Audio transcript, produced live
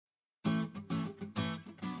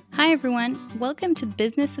Hi everyone, welcome to the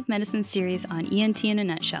Business of Medicine series on ENT in a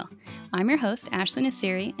nutshell. I'm your host, Ashley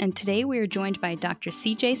Nassiri, and today we are joined by Dr.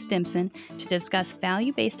 CJ Stimson to discuss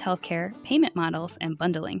value-based healthcare, payment models, and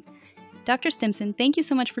bundling. Dr. Stimson, thank you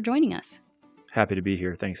so much for joining us. Happy to be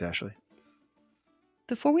here. Thanks, Ashley.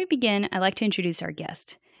 Before we begin, I'd like to introduce our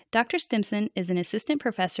guest. Dr. Stimson is an assistant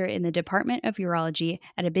professor in the Department of Urology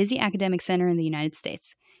at a busy academic center in the United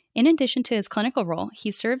States. In addition to his clinical role,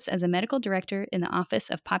 he serves as a medical director in the Office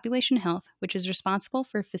of Population Health, which is responsible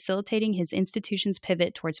for facilitating his institution's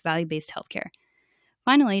pivot towards value-based healthcare.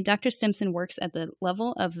 Finally, Dr. Stimson works at the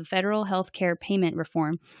level of the federal healthcare payment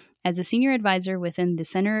reform as a senior advisor within the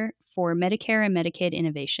Center for Medicare and Medicaid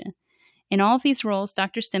Innovation. In all of these roles,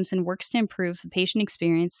 Dr. Stimson works to improve the patient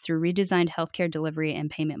experience through redesigned healthcare delivery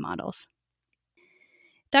and payment models.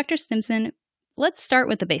 Dr. Stimson, let's start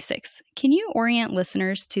with the basics. Can you orient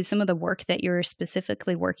listeners to some of the work that you're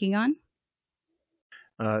specifically working on?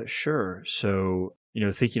 Sure. So,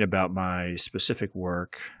 thinking about my specific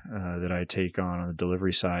work that I take on the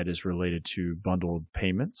delivery side is related to bundled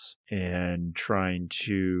payments and trying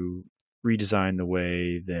to redesign the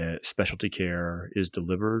way that specialty care is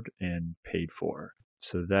delivered and paid for.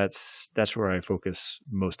 So that's where I focus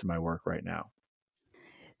most of my work right now.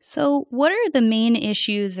 So, what are the main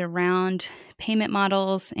issues around payment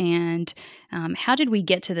models, and how did we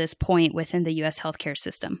get to this point within the U.S. healthcare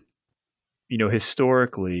system?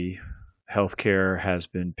 Historically, healthcare has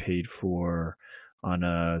been paid for on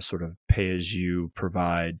a sort of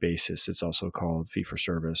pay-as-you-provide basis. It's also called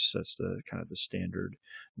fee-for-service. That's the kind of the standard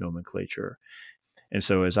nomenclature. And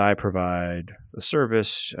so as I provide the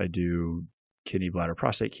service, I do kidney, bladder,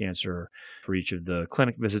 prostate cancer for each of the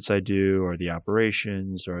clinic visits I do, or the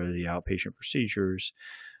operations, or the outpatient procedures,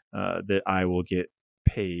 that I will get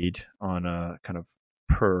paid on a kind of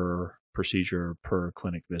per procedure, per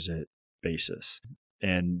clinic visit basis.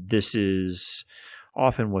 And this is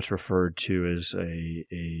often what's referred to as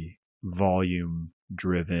a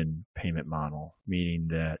volume-driven payment model, meaning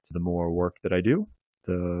that the more work that I do,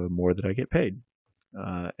 the more that I get paid.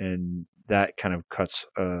 And that kind of cuts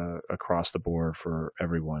across the board for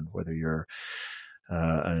everyone, whether you're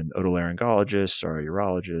an otolaryngologist or a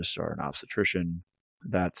urologist or an obstetrician.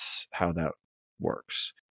 That's how that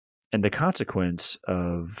works. And the consequence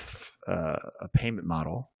of a payment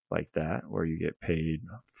model like that, where you get paid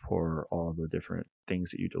for all the different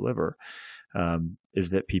things that you deliver,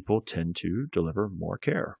 is that people tend to deliver more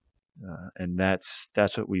care. And that's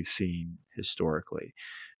what we've seen historically.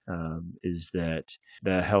 Is that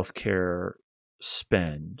the healthcare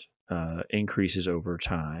spend increases over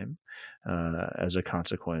time as a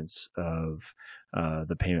consequence of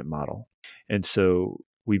the payment model. And so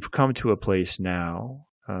we've come to a place now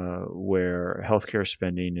where healthcare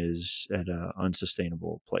spending is at an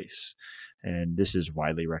unsustainable place. And this is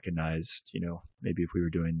widely recognized. Maybe if we were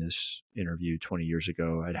doing this interview 20 years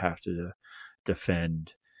ago, I'd have to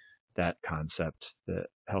defend that concept that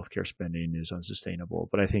healthcare spending is unsustainable.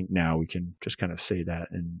 But I think now we can just kind of say that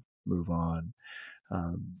and move on.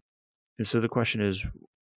 And so the question is,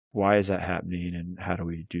 why is that happening, and how do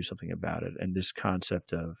we do something about it? And this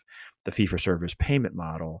concept of the fee-for-service payment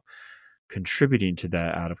model contributing to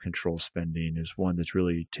that out-of-control spending is one that's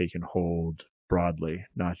really taken hold broadly,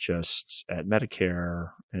 not just at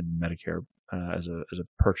Medicare and Medicare as a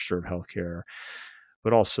purchaser of healthcare,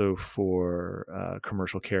 but also for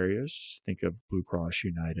commercial carriers. Think of Blue Cross,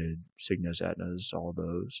 United, Cigna's, Aetna's, all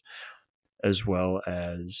those, as well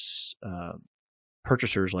as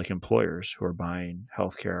purchasers like employers who are buying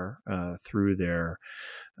healthcare through their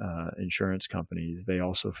insurance companies. They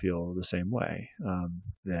also feel the same way,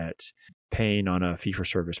 that paying on a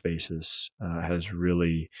fee-for-service basis has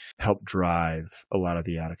really helped drive a lot of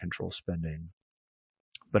the out-of-control spending.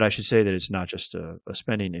 But I should say that it's not just a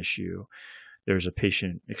spending issue. There's a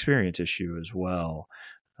patient experience issue as well.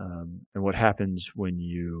 And what happens when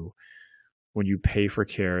you pay for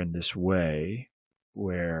care in this way,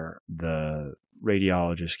 where the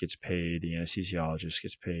radiologist gets paid, the anesthesiologist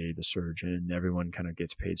gets paid, the surgeon, everyone kind of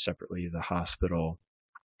gets paid separately, the hospital,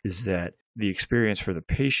 is that the experience for the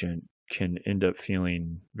patient can end up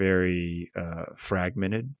feeling very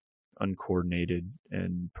fragmented, uncoordinated,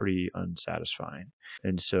 and pretty unsatisfying.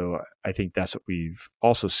 And so I think that's what we've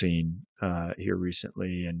also seen here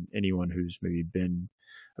recently. And anyone who's maybe been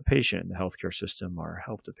a patient in the healthcare system or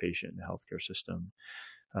helped a patient in the healthcare system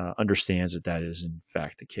understands that is in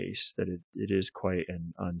fact the case, that it is quite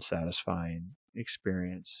an unsatisfying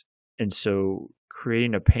experience. And so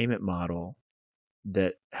creating a payment model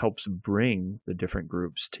that helps bring the different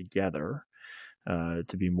groups together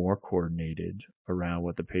to be more coordinated around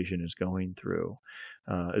what the patient is going through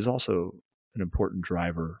is also an important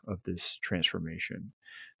driver of this transformation.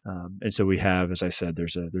 And so we have, as I said,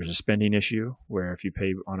 there's a spending issue where if you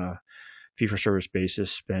pay on a fee-for-service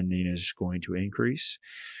basis, spending is going to increase.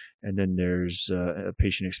 And then there's a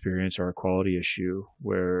patient experience or a quality issue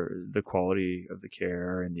where the quality of the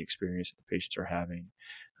care and the experience that the patients are having,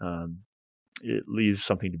 it leaves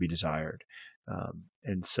something to be desired.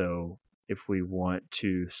 And so if we want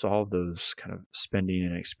to solve those kind of spending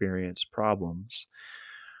and experience problems,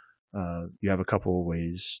 you have a couple of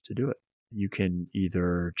ways to do it. You can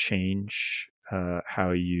either change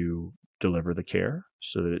how you deliver the care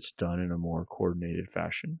so that it's done in a more coordinated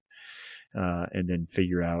fashion, and then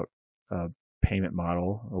figure out a payment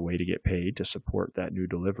model, a way to get paid to support that new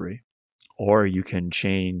delivery. Or you can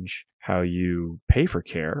change how you pay for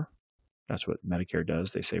care. That's what Medicare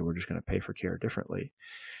does. They say we're just going to pay for care differently.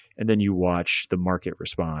 And then you watch the market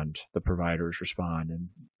respond, the providers respond, and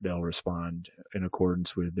they'll respond in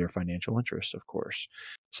accordance with their financial interests, of course.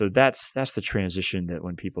 So that's the transition that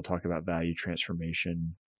when people talk about value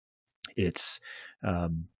transformation, it's,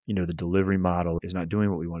 the delivery model is not doing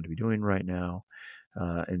what we want to be doing right now.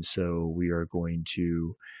 And so we are going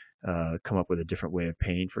to come up with a different way of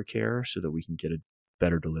paying for care so that we can get a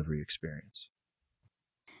better delivery experience.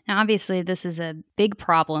 Now, obviously, this is a big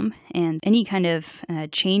problem, and any kind of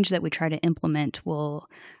change that we try to implement will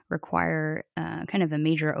require kind of a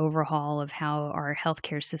major overhaul of how our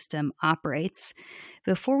healthcare system operates.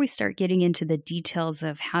 Before we start getting into the details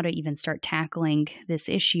of how to even start tackling this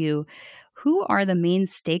issue, who are the main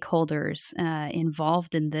stakeholders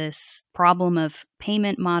involved in this problem of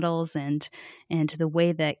payment models and the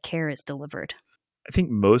way that care is delivered? I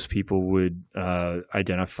think most people would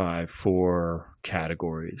identify 4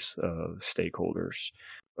 categories of stakeholders.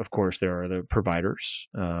 Of course, there are the providers,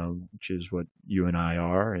 which is what you and I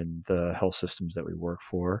are, and the health systems that we work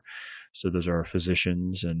for. So those are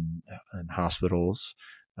physicians and hospitals.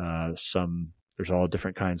 There's all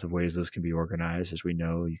different kinds of ways those can be organized. As we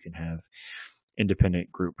know, you can have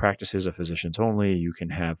independent group practices of physicians only. You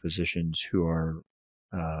can have physicians who are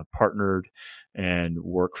partnered and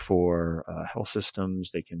work for health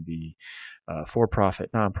systems. They can be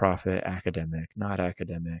for-profit, nonprofit, academic, not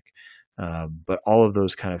academic, but all of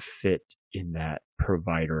those kind of fit in that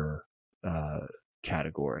provider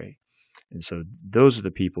category. And so those are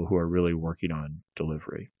the people who are really working on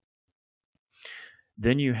delivery.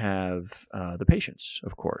 Then you have the patients,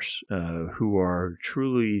 of course, who are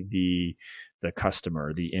truly the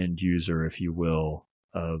customer, the end user, if you will,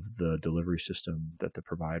 of the delivery system that the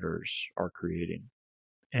providers are creating.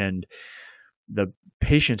 And the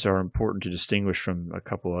patients are important to distinguish from a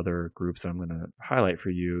couple other groups that I'm going to highlight for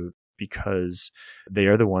you because they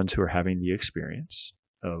are the ones who are having the experience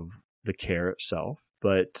of the care itself.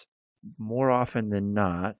 But more often than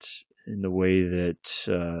not, in the way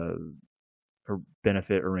that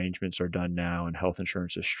benefit arrangements are done now and health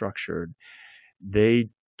insurance is structured, they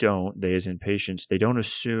as in patients, they don't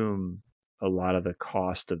assume a lot of the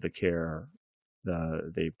cost of the care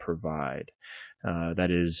they provide. That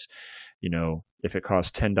is, if it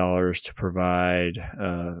costs $10 to provide,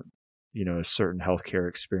 a certain healthcare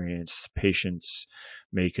experience, patients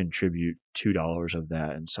may contribute $2 of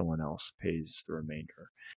that and someone else pays the remainder.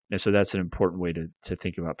 And so that's an important way to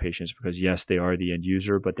think about patients because, yes, they are the end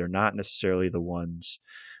user, but they're not necessarily the ones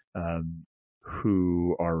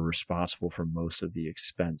who are responsible for most of the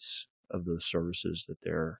expense of those services that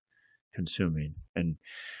they're consuming. And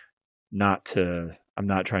I'm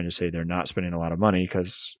not trying to say they're not spending a lot of money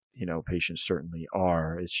because, patients certainly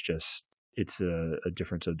are. It's a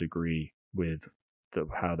difference of degree with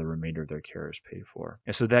how the remainder of their care is paid for.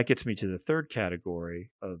 And so that gets me to the third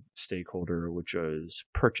category of stakeholder, which is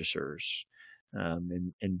purchasers.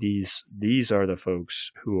 And these are the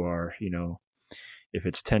folks who are, if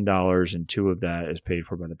it's $10 and 2 of that is paid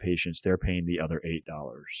for by the patients, they're paying the other $8.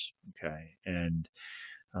 Okay. And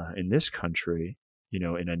in this country,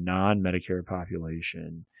 in a non-Medicare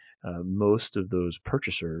population, most of those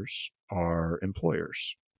purchasers are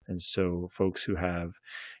employers. And so folks who have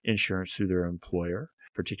insurance through their employer,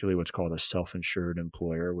 particularly what's called a self-insured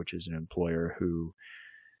employer, which is an employer who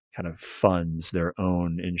kind of funds their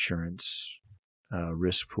own insurance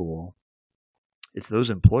risk pool. It's those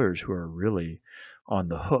employers who are really on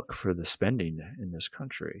the hook for the spending in this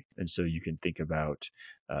country. And so you can think about,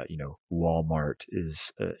 Walmart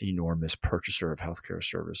is an enormous purchaser of healthcare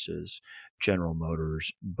services, General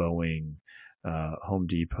Motors, Boeing, Home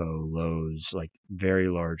Depot, Lowe's, like very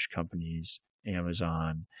large companies,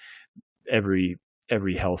 Amazon. Every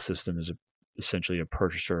health system is essentially a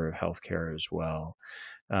purchaser of healthcare as well.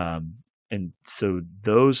 And so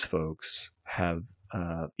those folks have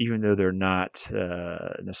even though they're not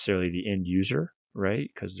necessarily the end user, right?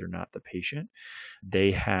 Because they're not the patient,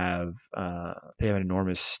 they have an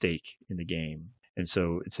enormous stake in the game, and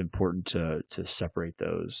so it's important to separate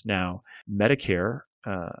those. Now, Medicare,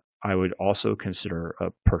 I would also consider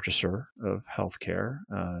a purchaser of healthcare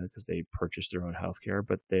because they purchase their own healthcare,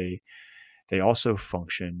 but they also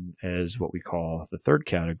function as what we call the third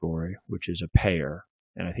category, which is a payer.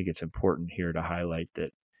 And I think it's important here to highlight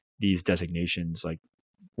that these designations, like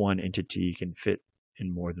one entity, can fit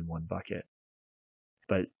in more than one bucket.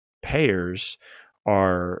 But payers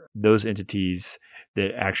are those entities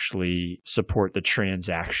that actually support the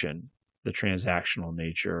transaction, the transactional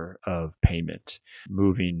nature of payment,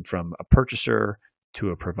 moving from a purchaser to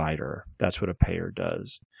a provider. That's what a payer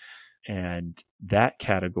does. And that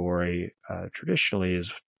category traditionally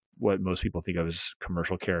is what most people think of as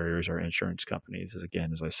commercial carriers or insurance companies. As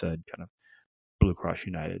again, as I said, kind of Blue Cross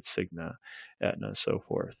United, Cigna, Aetna, so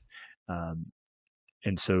forth.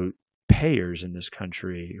 And so payers in this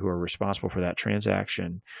country who are responsible for that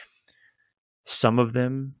transaction, some of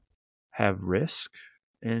them have risk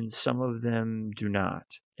and some of them do not.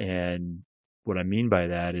 And what I mean by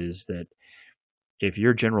that is that if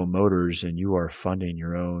you're General Motors and you are funding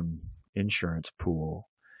your own insurance pool,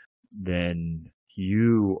 then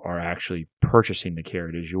you are actually purchasing the care.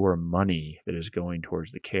 It is your money that is going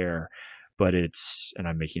towards the care, but it's, and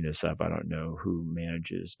I'm making this up, I don't know who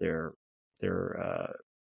manages their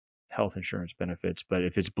health insurance benefits, but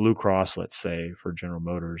if it's Blue Cross, let's say, for General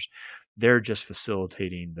Motors, they're just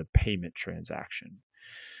facilitating the payment transaction.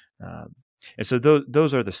 And so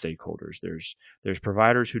those are the stakeholders. There's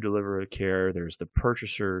providers who deliver care. There's the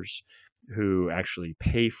purchasers who actually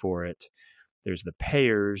pay for it. There's the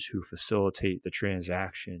payers who facilitate the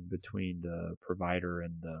transaction between the provider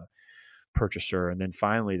and the purchaser. And then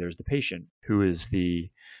finally, there's the patient, who is the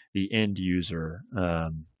end user,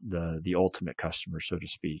 the ultimate customer, so to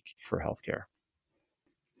speak, for healthcare.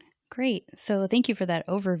 Great. So thank you for that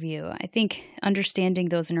overview. I think understanding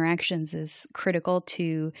those interactions is critical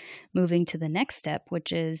to moving to the next step,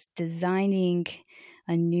 which is designing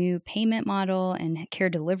a new payment model and care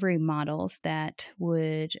delivery models that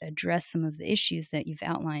would address some of the issues that you've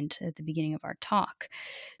outlined at the beginning of our talk.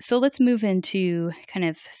 So let's move into kind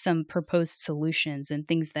of some proposed solutions and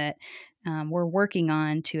things that we're working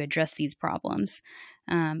on to address these problems.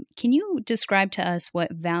 Can you describe to us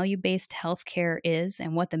what value-based healthcare is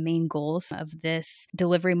and what the main goals of this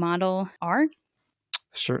delivery model are?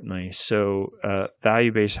 Certainly. So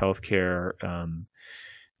value-based healthcare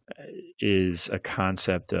is a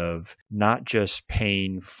concept of not just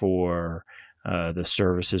paying for the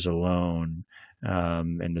services alone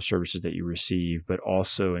and the services that you receive, but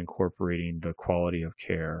also incorporating the quality of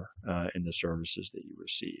care in the services that you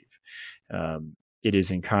receive. It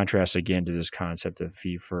is in contrast, again, to this concept of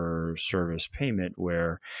fee-for-service payment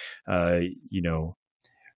where,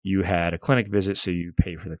 you had a clinic visit, so you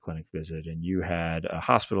pay for the clinic visit, and you had a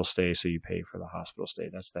hospital stay, so you pay for the hospital stay.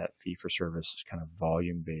 That's that fee-for-service kind of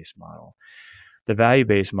volume-based model. The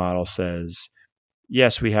value-based model says,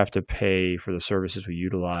 yes, we have to pay for the services we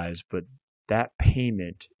utilize, but that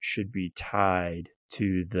payment should be tied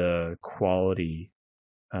to the quality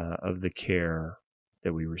of the care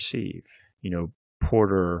that we receive.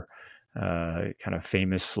 Porter kind of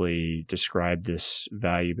famously described this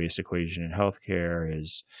value-based equation in healthcare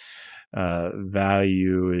as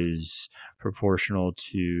value is proportional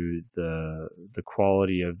to the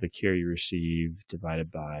quality of the care you receive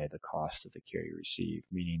divided by the cost of the care you receive,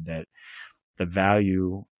 meaning that the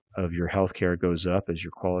value of your healthcare goes up as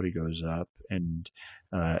your quality goes up, and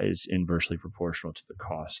is inversely proportional to the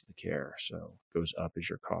cost of the care. So it goes up as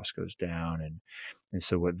your cost goes down. And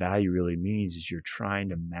so what value really means is you're trying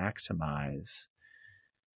to maximize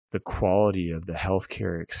the quality of the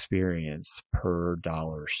healthcare experience per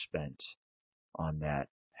dollar spent on that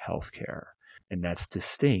healthcare. And that's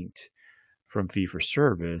distinct from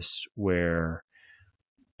fee-for-service, where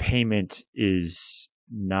payment is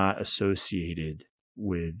not associated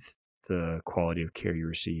with the quality of care you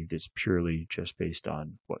received. It's purely just based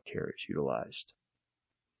on what care is utilized.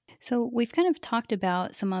 So we've kind of talked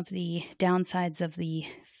about some of the downsides of the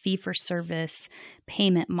fee-for-service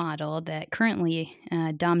payment model that currently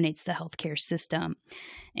dominates the healthcare system.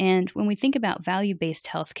 And when we think about value-based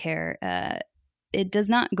healthcare, it does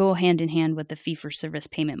not go hand in hand with the fee-for-service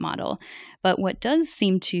payment model. But what does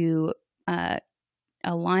seem to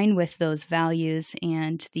align with those values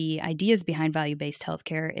and the ideas behind value-based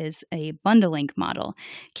healthcare is a bundling model.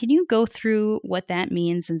 Can you go through what that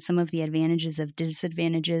means and some of the advantages of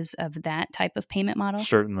disadvantages of that type of payment model?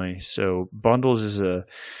 Certainly. So bundles is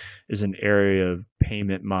an area of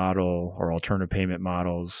payment model or alternative payment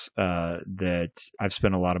models that I've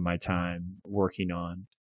spent a lot of my time working on.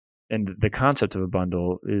 And the concept of a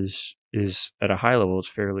bundle is at a high level, it's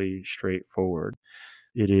fairly straightforward.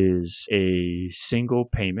 It is a single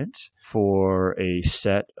payment for a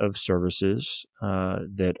set of services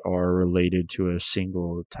that are related to a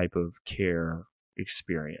single type of care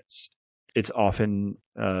experience. It's often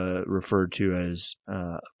referred to as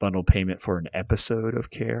bundle payment for an episode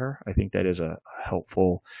of care. I think that is a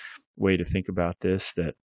helpful way to think about this,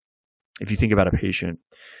 that if you think about a patient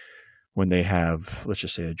when they have, let's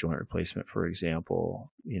just say, a joint replacement, for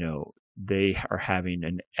example, they are having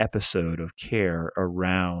an episode of care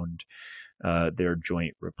around their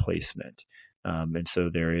joint replacement. And so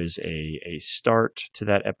there is a start to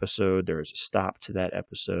that episode, there is a stop to that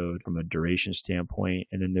episode from a duration standpoint,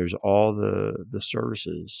 and then there's all the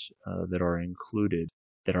services that are included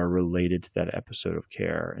that are related to that episode of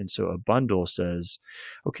care. And so a bundle says,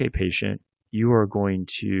 okay, patient, you are going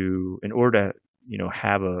to, in order to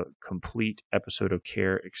have a complete episode of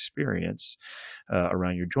care experience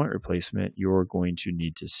around your joint replacement, you're going to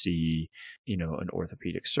need to see, an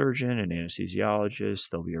orthopedic surgeon, an anesthesiologist.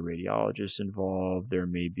 There'll be a radiologist involved. There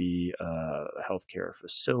may be a healthcare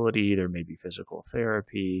facility. There may be physical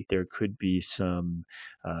therapy. There could be some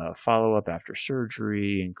follow-up after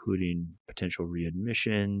surgery, including potential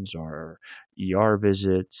readmissions or ER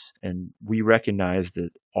visits. And we recognize that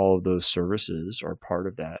all of those services are part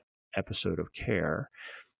of that episode of care.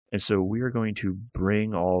 And so we are going to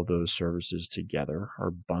bring all those services together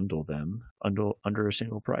or bundle them under a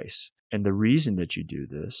single price. And the reason that you do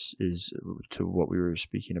this is, to what we were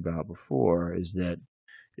speaking about before, is that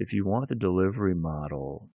if you want the delivery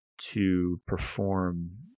model to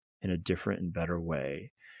perform in a different and better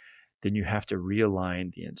way, then you have to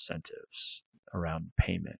realign the incentives around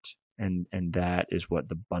payment. And that is what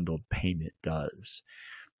the bundled payment does.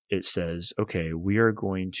 It says, okay, we are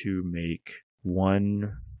going to make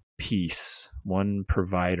one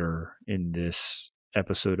provider in this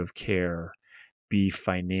episode of care be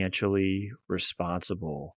financially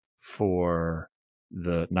responsible for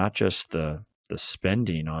not just the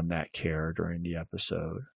spending on that care during the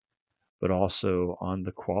episode, but also on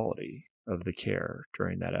the quality of the care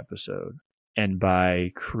during that episode. And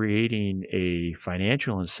by creating a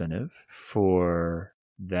financial incentive for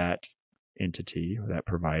that entity, that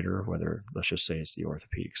provider, whether, let's just say, it's the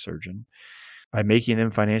orthopedic surgeon, by making them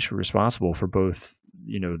financially responsible for both,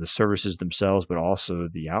 the services themselves, but also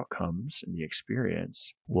the outcomes and the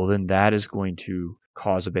experience, well, then that is going to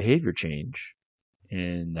cause a behavior change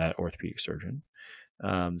in that orthopedic surgeon,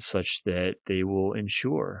 such that they will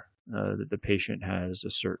ensure that the patient has a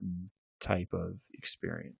certain type of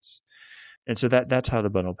experience. And so that's how the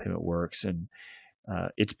bundle payment works. And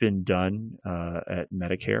it's been done at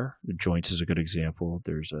Medicare. The joints is a good example.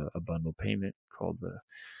 There's a bundle payment called the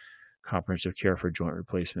Comprehensive Care for Joint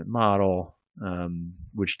Replacement model,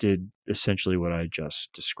 which did essentially what I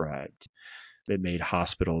just described. It made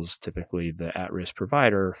hospitals typically the at-risk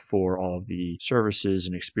provider for all of the services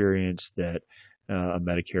and experience that a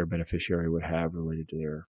Medicare beneficiary would have related to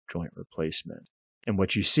their joint replacement. And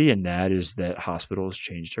what you see in that is that hospitals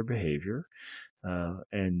changed their behavior,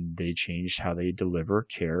 and they changed how they deliver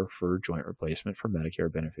care for joint replacement for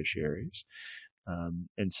Medicare beneficiaries.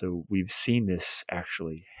 And so we've seen this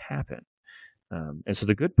actually happen. And so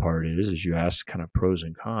the good part is, as you asked, kind of pros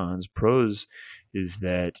and cons. Pros is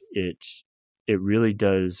that it really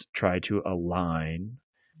does try to align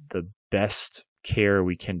the best care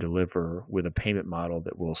we can deliver with a payment model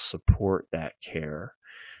that will support that care.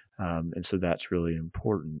 And so that's really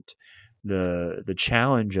important. The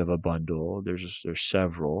challenge of a bundle, there's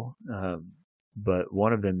several, but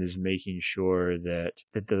one of them is making sure that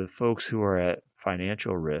the folks who are at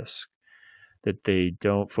financial risk, that they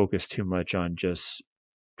don't focus too much on just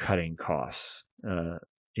cutting costs.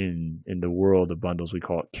 In the world of bundles, we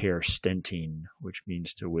call it care stenting, which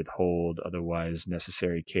means to withhold otherwise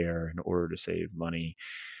necessary care in order to save money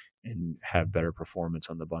and have better performance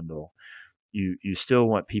on the bundle. You still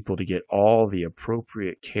want people to get all the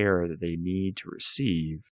appropriate care that they need to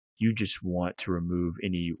receive. You just want to remove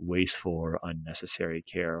any wasteful or unnecessary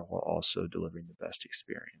care while also delivering the best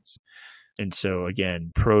experience. And so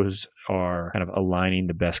again, pros are kind of aligning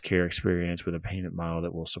the best care experience with a payment model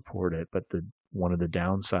that will support it. But one of the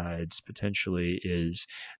downsides potentially is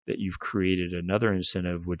that you've created another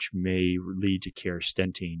incentive which may lead to care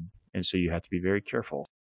stenting And so you have to be very careful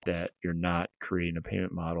that you're not creating a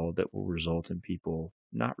payment model that will result in people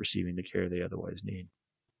not receiving the care they otherwise need.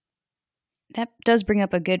 That does bring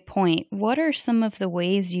up a good point. What are some of the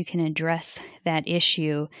ways you can address that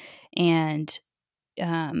issue and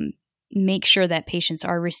make sure that patients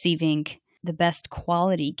are receiving the best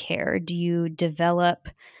quality care? Do you develop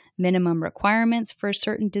minimum requirements for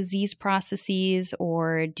certain disease processes,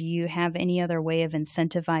 or do you have any other way of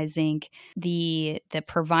incentivizing the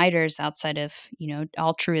providers outside of,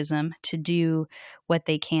 altruism to do what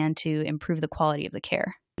they can to improve the quality of the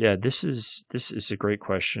care? Yeah, this is a great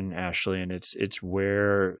question, Ashley, and it's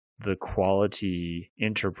where the quality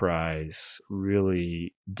enterprise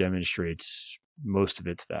really demonstrates most of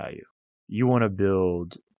its value. You want to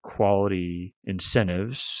build quality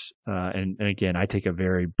incentives, and again, I take a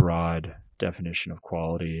very broad definition of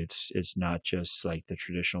quality. It's not just like the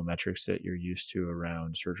traditional metrics that you're used to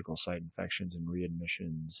around surgical site infections and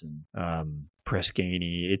readmissions and Press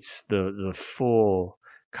Ganey. It's the full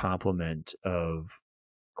complement of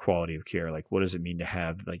quality of care. Like, what does it mean to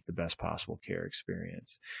have like the best possible care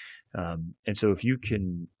experience? And so if you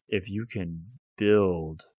can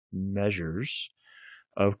build measures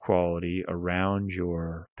of quality around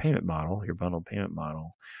your payment model, your bundled payment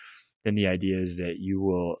model, then the idea is that you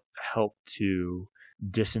will help to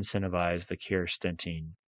disincentivize the care stenting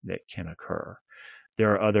that can occur.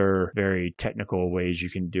 There are other very technical ways you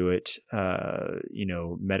can do it.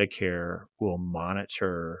 Medicare will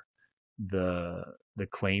monitor the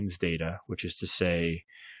claims data, which is to say,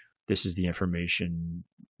 this is the information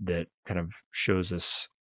that kind of shows us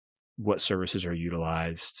what services are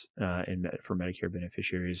utilized for Medicare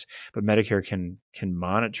beneficiaries. But Medicare can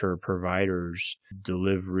monitor providers'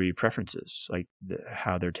 delivery preferences, like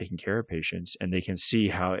how they're taking care of patients, and they can see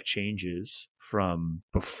how it changes from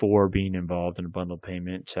before being involved in a bundled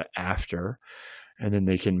payment to after. And then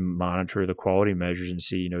they can monitor the quality measures and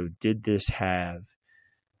see, did this have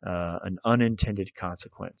an unintended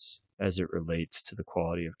consequence as it relates to the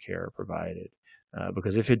quality of care provided.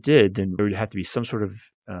 Because if it did, then there would have to be some sort of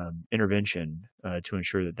intervention to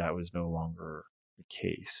ensure that was no longer the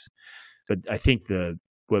case. But I think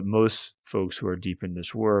what most folks who are deep in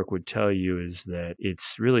this work would tell you is that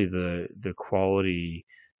it's really the quality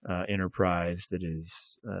enterprise that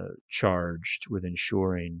is charged with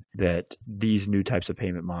ensuring that these new types of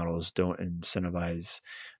payment models don't incentivize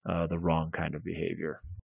the wrong kind of behavior.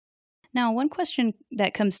 Now, one question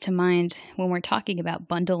that comes to mind when we're talking about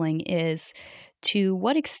bundling is, to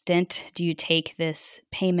what extent do you take this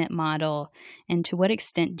payment model, and to what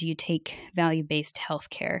extent do you take value-based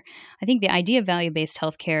healthcare? I think the idea of value-based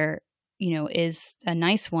healthcare, is a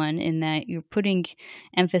nice one in that you're putting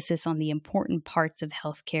emphasis on the important parts of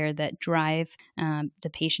healthcare that drive the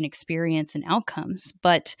patient experience and outcomes.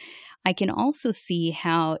 But I can also see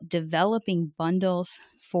how developing bundles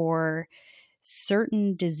for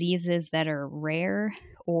certain diseases that are rare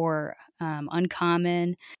or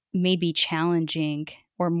uncommon may be challenging,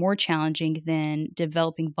 or more challenging than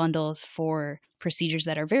developing bundles for procedures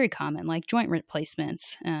that are very common, like joint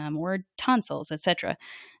replacements or tonsils, etc.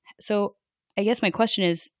 So I guess my question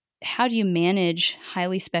is, how do you manage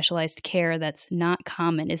highly specialized care that's not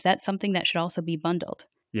common? Is that something that should also be bundled?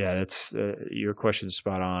 Yeah, that's your question's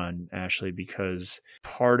spot on, Ashley, because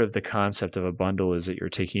part of the concept of a bundle is that you're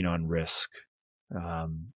taking on risk.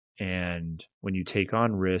 And when you take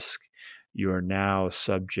on risk, you are now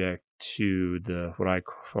subject to what I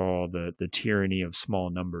call the tyranny of small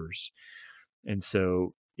numbers. And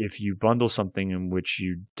so if you bundle something in which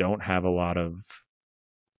you don't have a lot of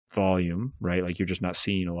volume, right? Like you're just not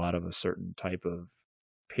seeing a lot of a certain type of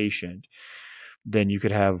patient, then you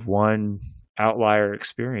could have one outlier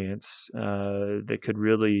experience that could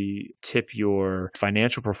really tip your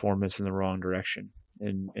financial performance in the wrong direction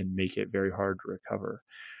and make it very hard to recover.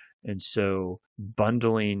 And so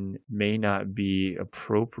bundling may not be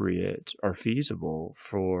appropriate or feasible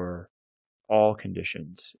for all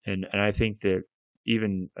conditions. And I think that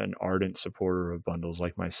even an ardent supporter of bundles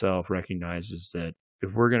like myself recognizes that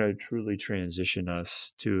if we're going to truly transition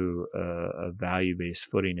us to a value-based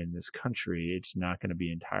footing in this country, it's not going to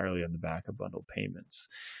be entirely on the back of bundled payments.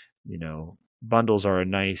 Bundles are a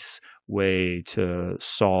nice way to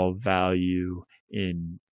solve value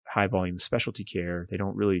in high volume specialty care. They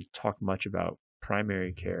don't really talk much about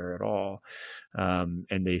primary care at all.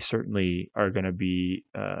 And they certainly are going to be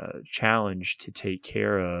challenged to take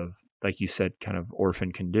care of, like you said, kind of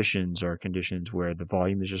orphan conditions or conditions where the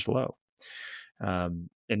volume is just low. And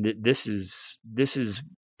this is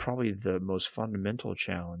probably the most fundamental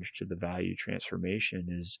challenge to the value transformation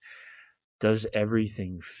is, does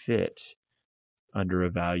everything fit under a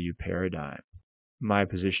value paradigm? my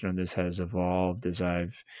position on this has evolved as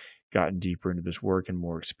I've gotten deeper into this work and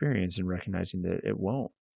more experience in recognizing that it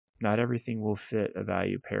won't. Not everything will fit a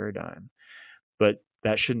value paradigm, but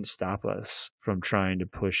that shouldn't stop us from trying to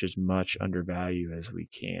push as much undervalue as we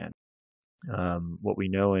can. What we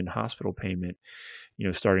know in hospital payment,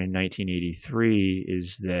 starting in 1983,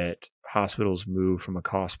 is that hospitals move from a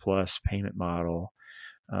cost plus payment model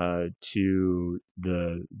to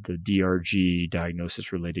the DRG,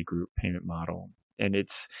 diagnosis related group payment model. And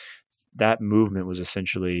that movement was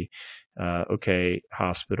essentially, okay,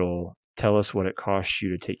 hospital, tell us what it costs you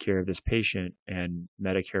to take care of this patient, and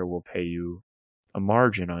Medicare will pay you a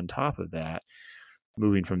margin on top of that.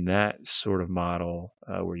 Moving from that sort of model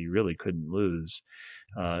where you really couldn't lose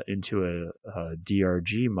into a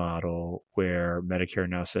DRG model where Medicare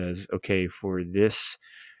now says, okay, for this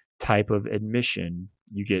type of admission,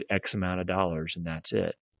 you get X amount of dollars and that's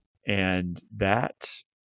it. And that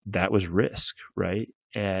was risk, right?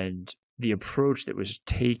 And the approach that was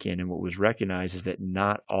taken and what was recognized is that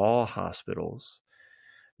not all hospitals,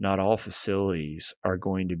 not all facilities are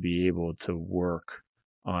going to be able to work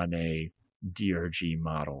on a DRG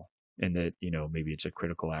model. And that, maybe it's a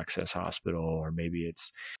critical access hospital, or maybe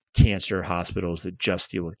it's cancer hospitals that just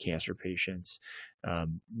deal with cancer patients.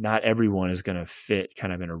 Not everyone is going to fit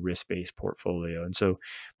kind of in a risk-based portfolio. And so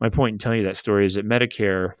my point in telling you that story is that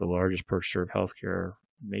Medicare, the largest purchaser of healthcare,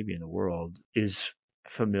 maybe in the world, is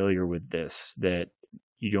familiar with this, that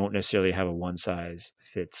you don't necessarily have a one size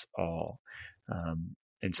fits all.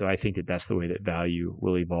 And so I think that that's the way that value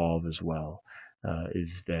will evolve as well,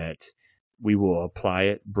 is that we will apply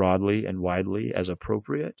it broadly and widely as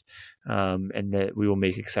appropriate, and that we will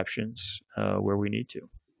make exceptions where we need to.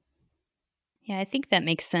 Yeah, I think that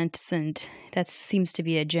makes sense. And that seems to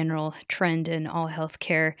be a general trend in all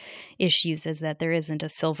healthcare issues, is that there isn't a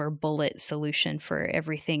silver bullet solution for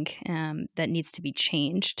everything that needs to be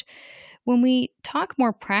changed. When we talk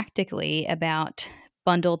more practically about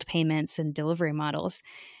bundled payments and delivery models,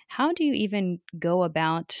 how do you even go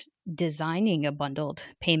about designing a bundled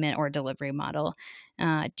payment or delivery model?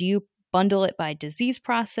 Do you bundle it by disease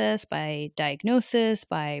process, by diagnosis,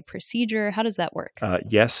 by procedure? How does that work?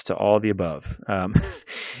 Yes to all the above.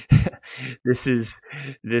 This is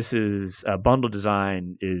bundle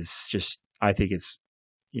design is just, I think it's,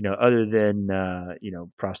 other than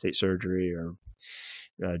prostate surgery or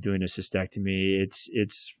doing a cystectomy,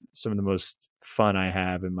 it's some of the most fun I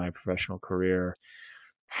have in my professional career.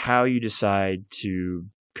 How you decide to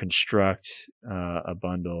construct a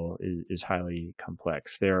bundle is highly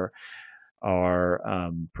complex. There are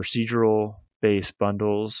procedural based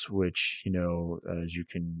bundles, which, as you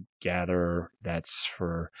can gather, that's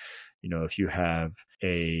for, if you have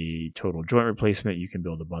a total joint replacement, you can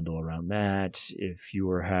build a bundle around that. If you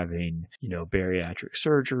are having, bariatric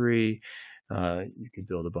surgery, you can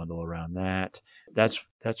build a bundle around that. That's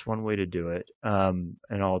one way to do it. An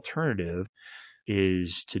alternative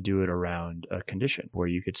is to do it around a condition where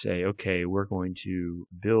you could say, okay, we're going to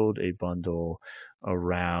build a bundle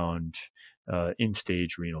around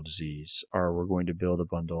end-stage renal disease, or we're going to build a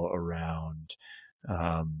bundle around,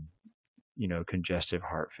 congestive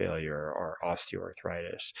heart failure or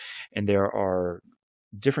osteoarthritis. And there are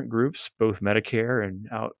different groups, both Medicare and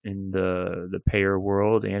out in the payer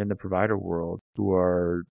world and in the provider world, who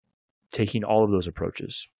are taking all of those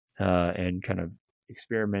approaches and kind of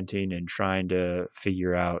experimenting and trying to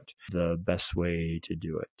figure out the best way to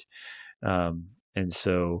do it. And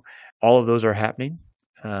so all of those are happening.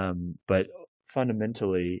 But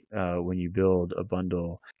fundamentally, when you build a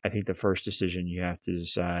bundle, I think the first decision you have to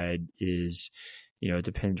decide is, it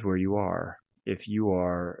depends where you are. If you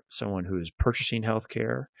are someone who is purchasing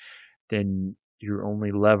healthcare, then your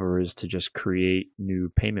only lever is to just create new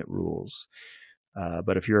payment rules.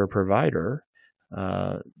 But if you're a provider,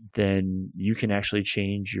 then you can actually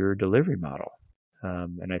change your delivery model.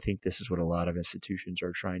 And I think this is what a lot of institutions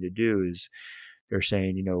are trying to do, is they're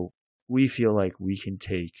saying, we feel like we can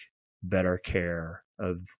take better care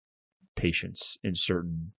of patients in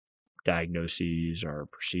certain diagnoses or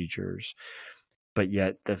procedures, but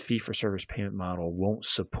yet the fee-for-service payment model won't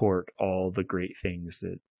support all the great things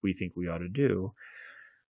that we think we ought to do.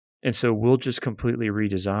 And so we'll just completely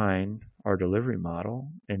redesign our delivery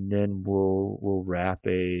model, and then we'll wrap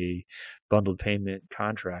a bundled payment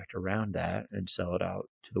contract around that and sell it out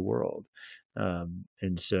to the world.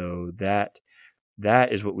 And so that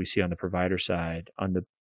is what we see on the provider side. On the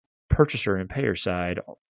purchaser and payer side,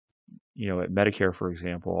 at Medicare, for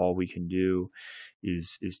example, all we can do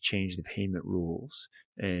is change the payment rules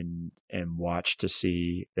and watch to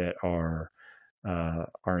see that our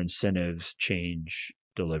incentives change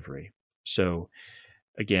delivery. So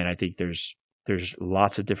again, I think there's There's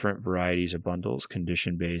lots of different varieties of bundles,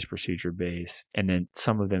 condition-based, procedure-based, and then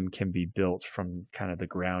some of them can be built from kind of the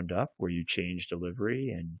ground up where you change delivery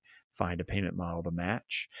and find a payment model to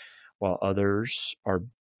match, while others are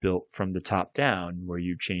built from the top down where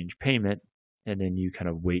you change payment and then you kind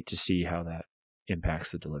of wait to see how that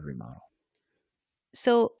impacts the delivery model.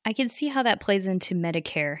 So I can see how that plays into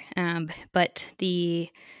Medicare, but the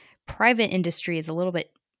private industry is a little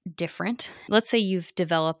bit different. Let's say you've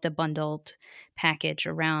developed a bundled package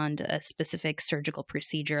around a specific surgical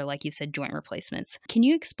procedure, like you said, joint replacements. Can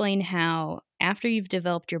you explain how, after you've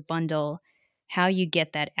developed your bundle, how you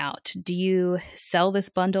get that out? Do you sell this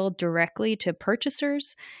bundle directly to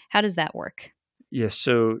purchasers? How does that work? Yes,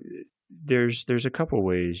 so there's a couple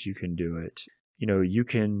ways you can do it. You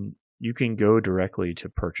can go directly to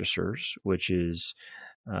purchasers, which is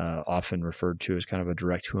often referred to as kind of a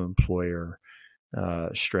direct to employer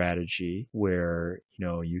strategy, where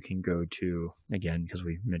you can go to, again, because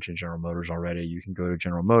we mentioned General Motors already, you can go to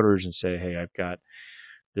General Motors and say, hey, I've got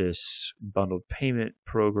this bundled payment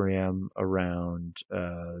program around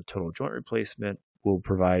total joint replacement. We'll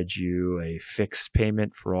provide you a fixed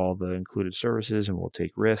payment for all the included services, and we'll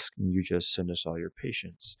take risk, and you just send us all your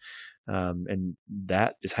patients. And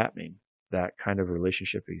that is happening. That kind of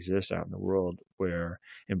relationship exists out in the world where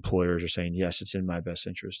employers are saying, yes, it's in my best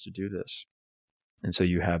interest to do this. And so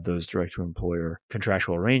you have those direct to employer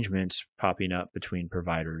contractual arrangements popping up between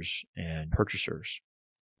providers and purchasers.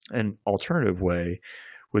 An alternative way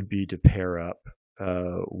would be to pair up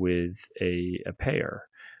with a payer,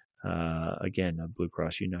 again, a Blue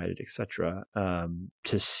Cross, United, etc.,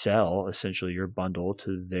 to sell essentially your bundle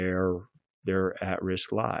to their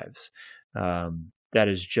at-risk lives. That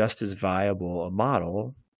is just as viable a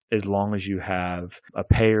model as long as you have a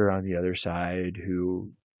payer on the other side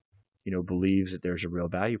who believes that there's a real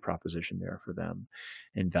value proposition there for them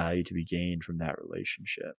and value to be gained from that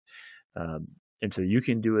relationship. And so you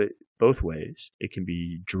can do it both ways. It can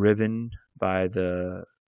be driven by the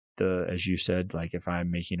as you said, like if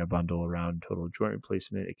I'm making a bundle around total joint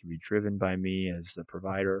replacement, it can be driven by me as the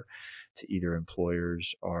provider to either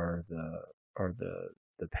employers or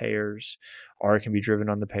the payers, or it can be driven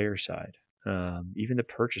on the payer side. Even the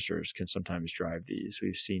purchasers can sometimes drive these.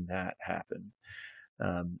 We've seen that happen.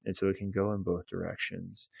 And so it can go in both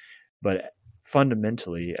directions. But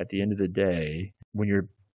fundamentally, at the end of the day, when you're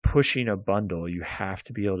pushing a bundle, you have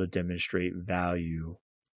to be able to demonstrate value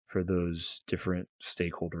for those different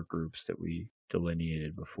stakeholder groups that we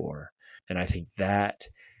delineated before. And I think that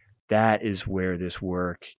is where this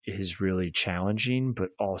work is really challenging, but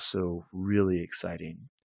also really exciting.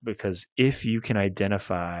 Because if you can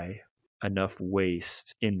identify enough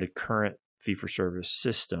waste in the current fee-for-service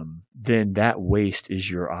system, then that waste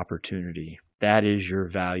is your opportunity. That is your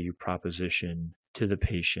value proposition to the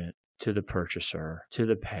patient, to the purchaser, to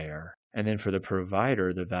the payer. And then for the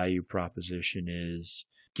provider, the value proposition is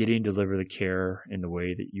getting delivered the care in the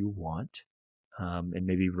way that you want, and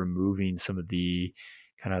maybe removing some of the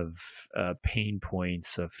kind of pain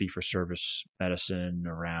points of fee-for-service medicine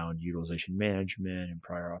around utilization management and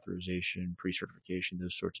prior authorization, pre-certification,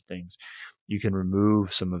 those sorts of things. You can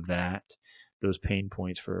remove some of those pain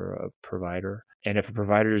points for a provider. And if a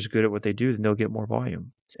provider is good at what they do, then they'll get more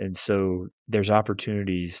volume. And so there's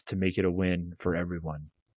opportunities to make it a win for everyone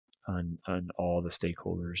on all the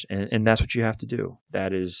stakeholders. And that's what you have to do.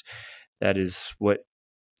 That is what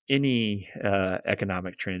any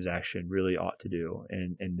economic transaction really ought to do.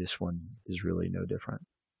 And this one is really no different.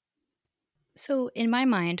 So, in my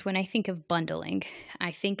mind, when I think of bundling,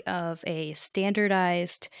 I think of a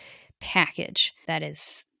standardized package that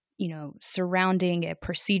is, surrounding a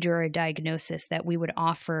procedure or a diagnosis that we would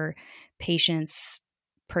offer patients,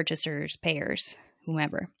 purchasers, payers,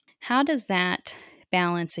 whomever. How does that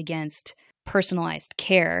balance against personalized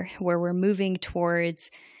care, where we're moving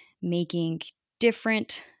towards making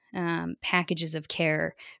different packages of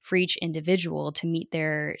care for each individual to meet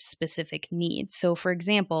their specific needs? So, for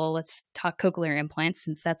example, let's talk cochlear implants,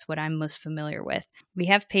 since that's what I'm most familiar with. We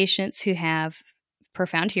have patients who have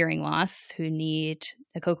profound hearing loss who need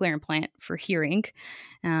a cochlear implant for hearing.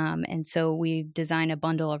 And so we design a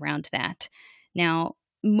bundle around that. Now,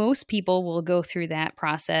 most people will go through that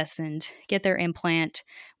process and get their implant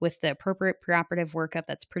with the appropriate preoperative workup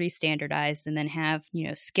that's pretty standardized, and then have,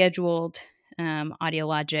 scheduled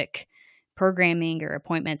audiologic programming or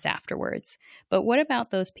appointments afterwards. But what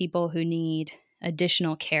about those people who need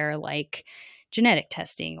additional care, like genetic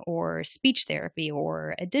testing or speech therapy,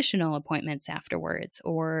 or additional appointments afterwards,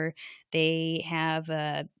 or they have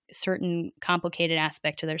a certain complicated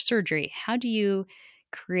aspect to their surgery? How do you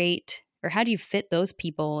create, or how do you fit those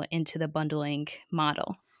people into the bundling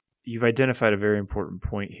model? you've identified a very important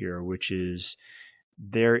point here, which is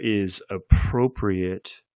there is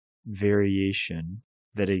appropriate variation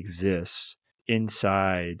that exists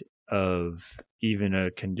inside of even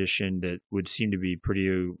a condition that would seem to be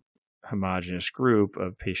pretty homogeneous group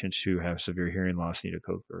of patients who have severe hearing loss need a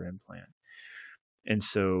cochlear implant. And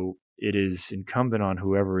so it is incumbent on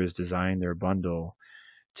whoever is designing their bundle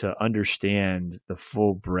to understand the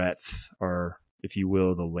full breadth, or if you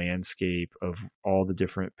will, the landscape of all the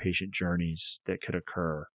different patient journeys that could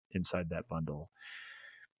occur inside that bundle.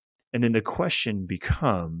 And then the question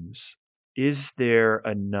becomes, is there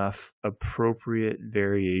enough appropriate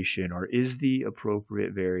variation, or is the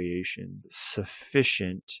appropriate variation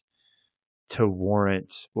sufficient to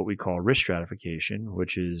warrant what we call risk stratification,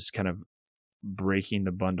 which is kind of breaking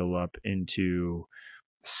the bundle up into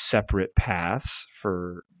separate paths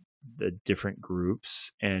for the different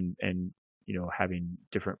groups and having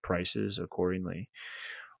different prices accordingly?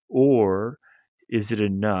 Or is it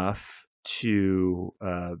enough to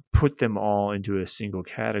put them all into a single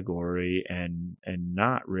category and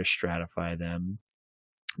not risk stratify them?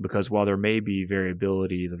 Because while there may be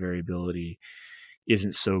variability, the variability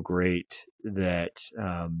isn't so great that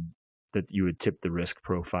that you would tip the risk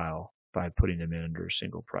profile by putting them in under a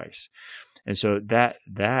single price. And so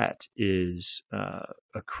that is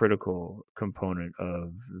a critical component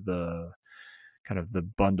of the kind of the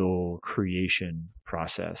bundle creation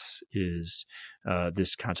process, is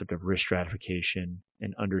this concept of risk stratification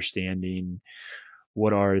and understanding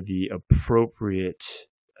what are the appropriate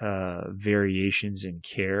variations in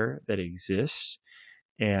care that exist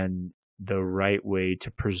and the right way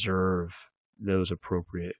to preserve those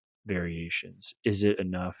appropriate variations. Is it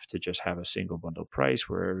enough to just have a single bundle price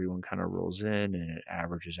where everyone kind of rolls in and it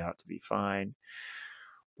averages out to be fine?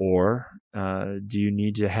 Or do you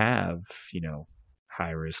need to have,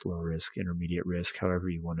 high risk, low risk, intermediate risk, however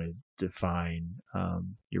you want to define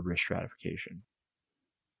your risk stratification?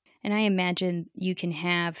 And I imagine you can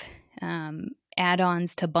have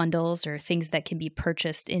add-ons to bundles or things that can be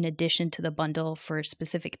purchased in addition to the bundle for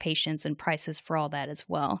specific patients, and prices for all that as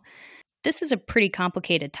well. This is a pretty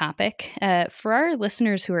complicated topic. For our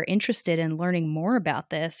listeners who are interested in learning more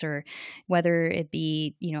about this, or whether it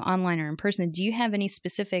be online or in person, do you have any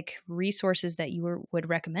specific resources that you would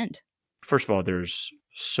recommend? First of all, there's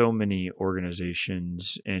so many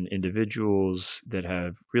organizations and individuals that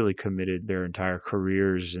have really committed their entire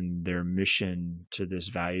careers and their mission to this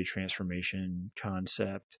value transformation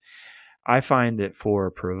concept. I find that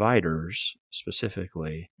for providers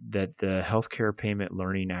specifically, that the Healthcare Payment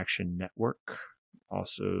Learning Action Network,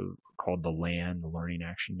 also called the LAN, the Learning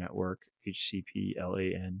Action Network,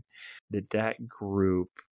 HCPLAN, that group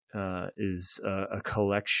is a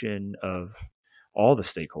collection of all the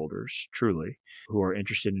stakeholders, truly, who are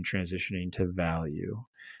interested in transitioning to value.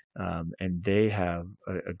 And they have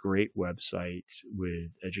a great website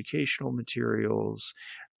with educational materials.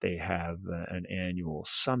 They have an annual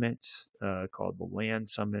summit called the LAN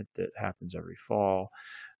Summit that happens every fall.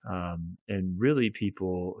 And really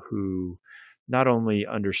people who not only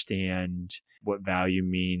understand what value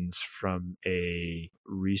means from a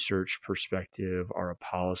research perspective or a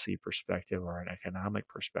policy perspective or an economic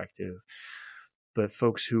perspective, but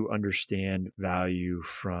folks who understand value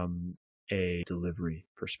from a delivery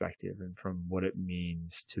perspective and from what it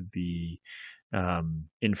means to be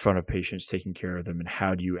in front of patients, taking care of them, and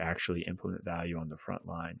how do you actually implement value on the front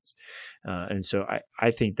lines. And so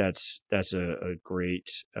I think that's a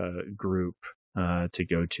great group to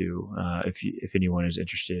go to if anyone is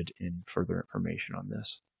interested in further information on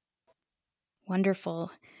this.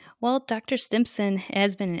 Wonderful. Well, Dr. Stimpson, it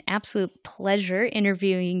has been an absolute pleasure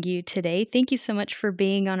interviewing you today. Thank you so much for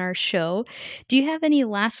being on our show. Do you have any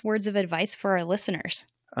last words of advice for our listeners?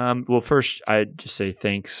 Well, first, I'd just say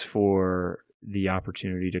thanks for the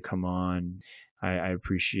opportunity to come on. I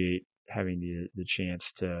appreciate having the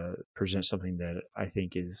chance to present something that I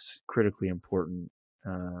think is critically important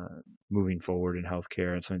moving forward in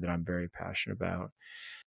healthcare, and something that I'm very passionate about.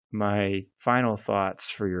 My final thoughts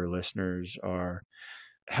for your listeners are: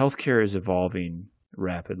 healthcare is evolving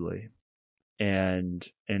rapidly, and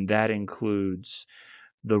that includes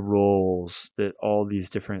the roles that all these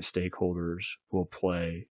different stakeholders will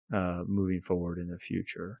play moving forward in the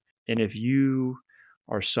future. And if you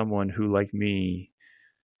are someone who, like me,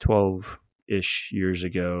 12-ish years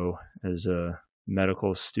ago as a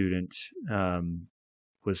medical student,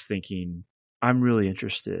 was thinking, I'm really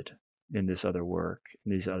interested in this other work,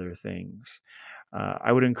 and these other things,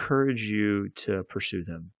 I would encourage you to pursue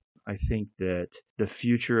them. I think that the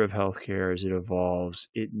future of healthcare, as it evolves,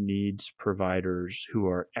 it needs providers who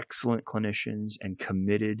are excellent clinicians and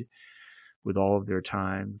committed with all of their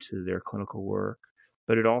time to their clinical work,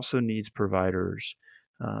 but it also needs providers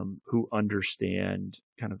who understand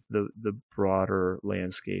kind of the broader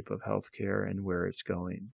landscape of healthcare and where it's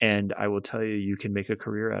going. And I will tell you, you can make a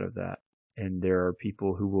career out of that. And there are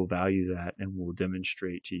people who will value that and will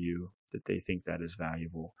demonstrate to you that they think that is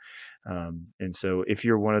valuable. And so if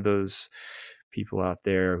you're one of those people out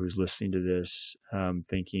there who's listening to this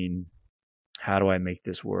thinking, how do I make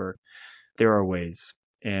this work? There are ways.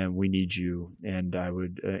 And we need you. And I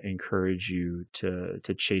would encourage you to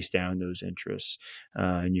chase down those interests.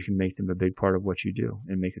 And you can make them a big part of what you do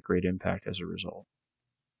and make a great impact as a result.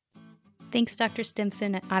 Thanks, Dr.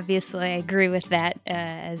 Stimson. Obviously, I agree with that.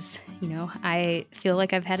 As you know, I feel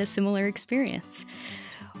like I've had a similar experience.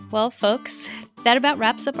 Well, folks, that about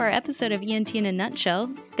wraps up our episode of ENT in a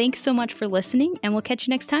nutshell. Thanks so much for listening, and we'll catch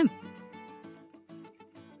you next time.